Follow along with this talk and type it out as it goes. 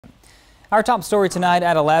Our top story tonight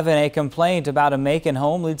at 11, a complaint about a Macon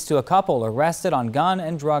home leads to a couple arrested on gun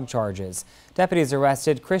and drug charges. Deputies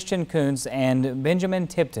arrested Christian Kuntz and Benjamin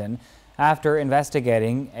Tipton after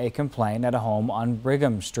investigating a complaint at a home on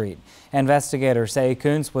Brigham Street. Investigators say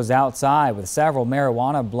Kuntz was outside with several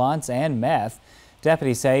marijuana blunts and meth.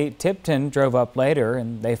 Deputies say Tipton drove up later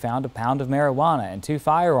and they found a pound of marijuana and 2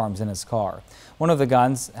 firearms in his car. One of the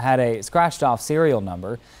guns had a scratched off serial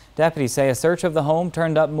number. Deputies say a search of the home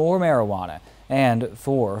turned up more marijuana and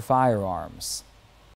 4 firearms.